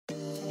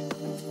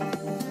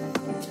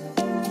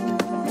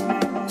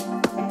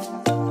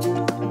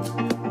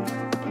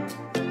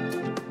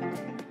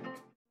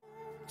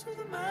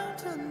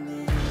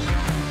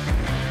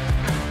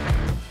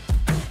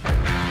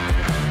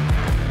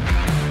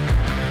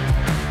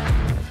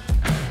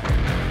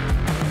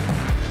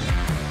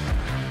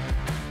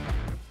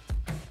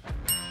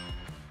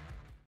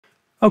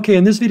Okay,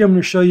 in this video I'm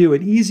going to show you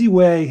an easy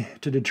way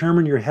to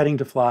determine your heading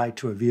to fly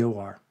to a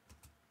VOR.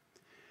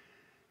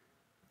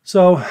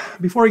 So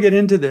before I get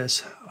into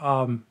this,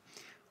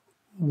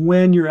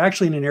 when you're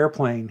actually in an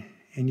airplane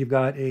and you've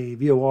got a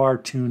VOR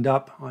tuned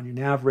up on your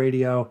nav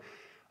radio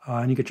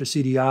and you get your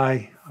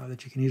CDI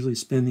that you can easily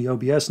spin the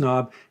OBS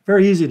knob,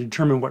 very easy to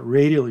determine what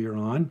radial you're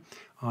on.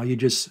 You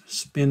just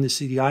spin the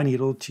CDI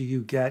needle till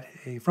you get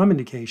a from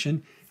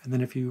indication, and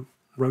then if you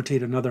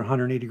rotate another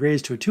 180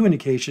 degrees to a to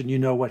indication, you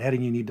know what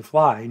heading you need to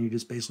fly, and you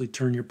just basically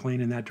turn your plane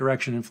in that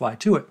direction and fly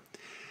to it.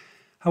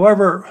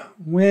 However,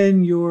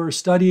 when you're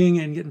studying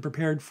and getting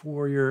prepared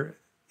for your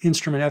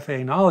instrument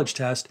FAA knowledge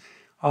test,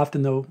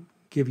 often they'll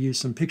give you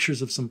some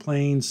pictures of some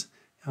planes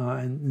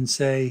and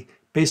say,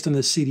 based on the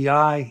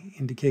CDI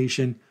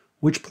indication,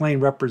 which plane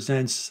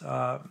represents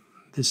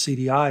this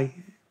CDI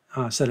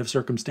set of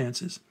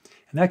circumstances.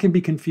 And that can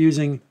be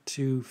confusing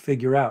to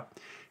figure out.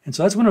 And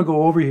so that's what I'll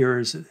go over here,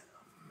 is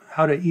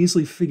how to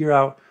easily figure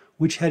out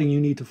which heading you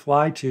need to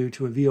fly to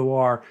a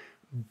VOR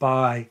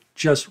by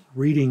just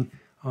reading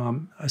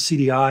a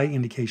CDI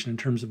indication in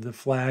terms of the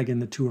flag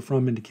and the to or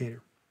from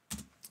indicator.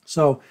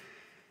 So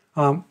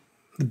the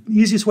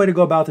easiest way to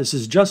go about this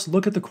is just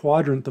look at the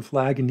quadrant the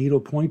flag and needle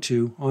point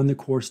to on the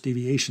course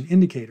deviation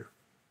indicator.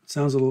 It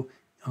sounds a little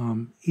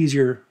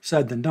easier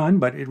said than done,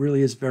 but it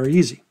really is very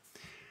easy.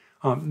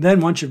 Then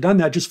once you've done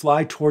that, just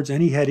fly towards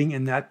any heading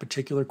in that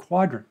particular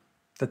quadrant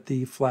that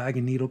the flag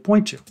and needle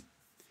point to.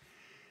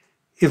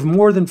 If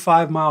more than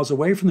 5 miles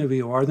away from the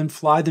VOR, then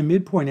fly the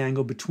midpoint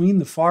angle between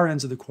the far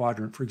ends of the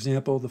quadrant. For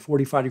example, the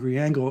 45-degree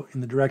angle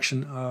in the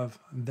direction of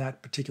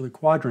that particular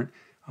quadrant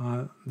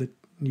that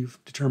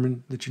you've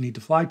determined that you need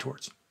to fly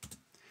towards.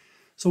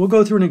 So we'll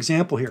go through an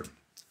example here.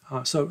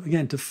 So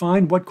again, to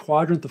find what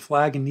quadrant the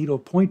flag and needle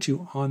point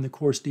to on the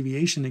course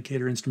deviation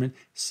indicator instrument,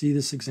 see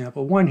this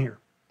example 1 here.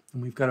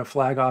 And we've got a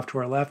flag off to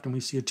our left and we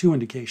see a to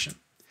indication.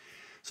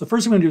 So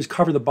first thing I'm going to do is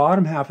cover the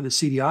bottom half of the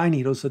CDI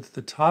needle so that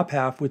the top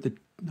half with the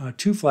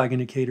to flag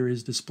indicator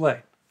is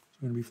displayed. So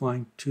we're going to be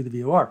flying to the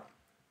VOR.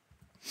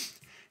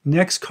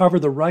 Next, cover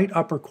the right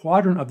upper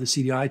quadrant of the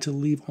CDI to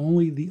leave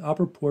only the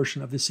upper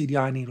portion of the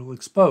CDI needle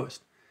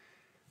exposed,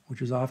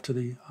 which is off to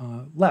the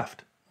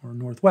left or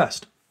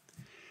northwest.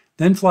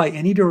 Then fly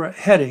any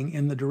heading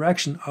in the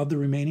direction of the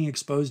remaining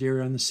exposed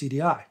area on the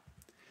CDI.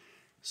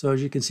 So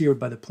as you can see here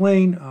by the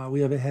plane,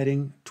 we have a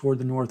heading toward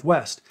the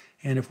northwest.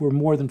 And if we're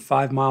more than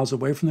 5 miles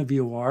away from the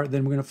VOR,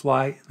 then we're going to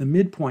fly the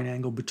midpoint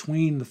angle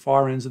between the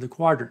far ends of the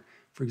quadrant.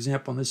 For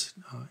example, in this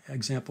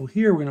example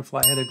here, we're going to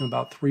fly heading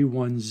about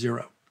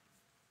 310.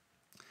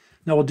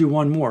 Now we'll do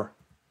one more,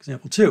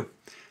 example 2.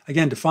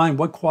 Again, to find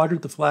what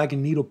quadrant the flag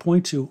and needle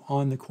point to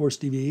on the course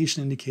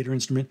deviation indicator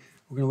instrument,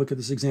 we're going to look at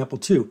this example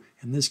 2.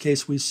 In this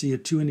case, we see a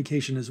to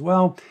indication as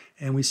well,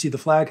 and we see the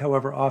flag,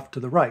 however, off to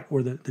the right,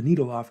 or the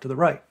needle off to the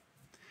right.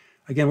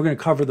 Again, we're going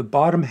to cover the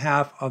bottom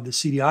half of the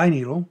CDI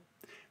needle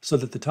so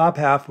that the top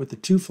half with the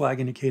to flag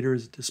indicator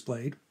is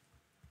displayed.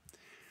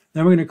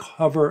 Then we're going to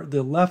cover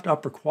the left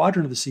upper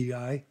quadrant of the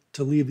CDI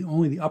to leave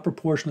only the upper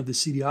portion of the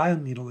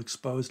CDI needle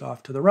exposed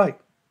off to the right.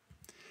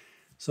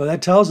 So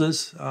that tells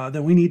us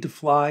that we need to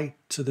fly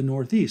to the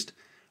northeast.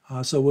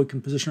 So we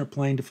can position our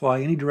plane to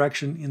fly any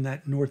direction in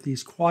that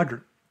northeast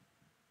quadrant.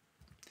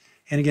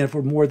 And again, if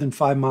we're more than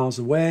 5 miles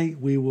away,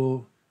 we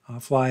will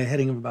fly a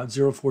heading of about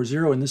 040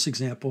 in this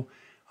example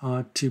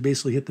to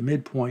basically hit the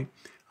midpoint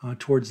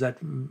towards that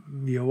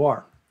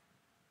VOR.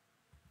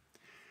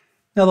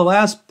 Now the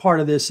last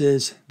part of this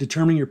is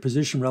determining your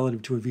position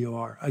relative to a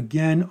VOR.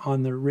 Again,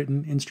 on the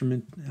written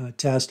instrument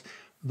test,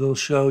 they'll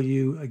show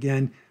you,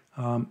 again,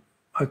 a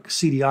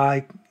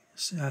CDI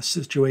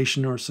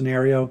situation or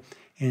scenario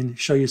and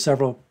show you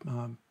several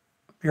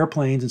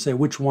airplanes and say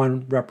which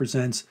one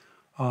represents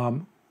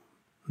the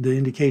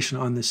indication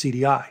on the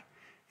CDI.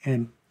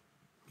 And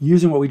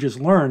using what we just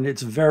learned,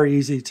 it's very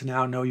easy to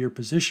now know your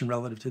position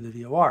relative to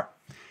the VOR.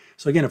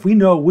 So again, if we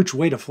know which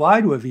way to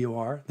fly to a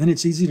VOR, then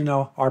it's easy to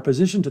know our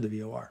position to the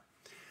VOR.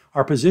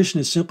 Our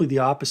position is simply the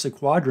opposite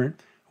quadrant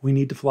we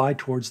need to fly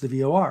towards the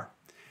VOR.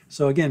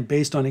 So again,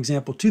 based on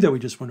example 2 that we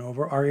just went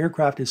over, our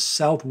aircraft is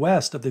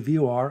southwest of the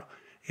VOR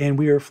and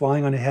we are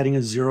flying on a heading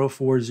of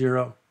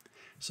 040.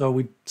 So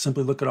we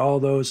simply look at all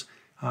those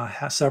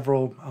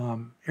several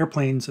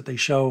airplanes that they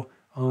show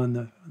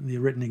on the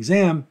written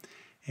exam,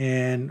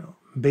 and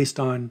based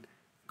on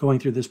going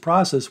through this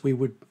process, we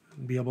would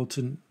be able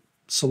to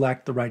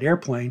select the right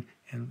airplane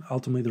and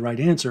ultimately the right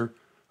answer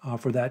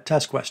for that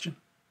test question.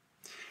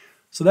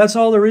 So that's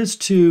all there is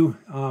to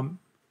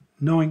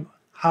knowing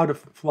how to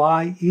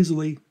fly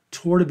easily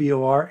toward a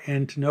VOR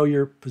and to know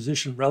your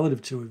position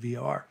relative to a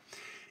VOR.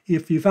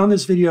 If you found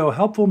this video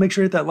helpful, make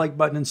sure to hit that like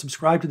button and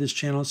subscribe to this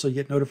channel so you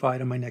get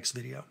notified on my next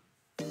video.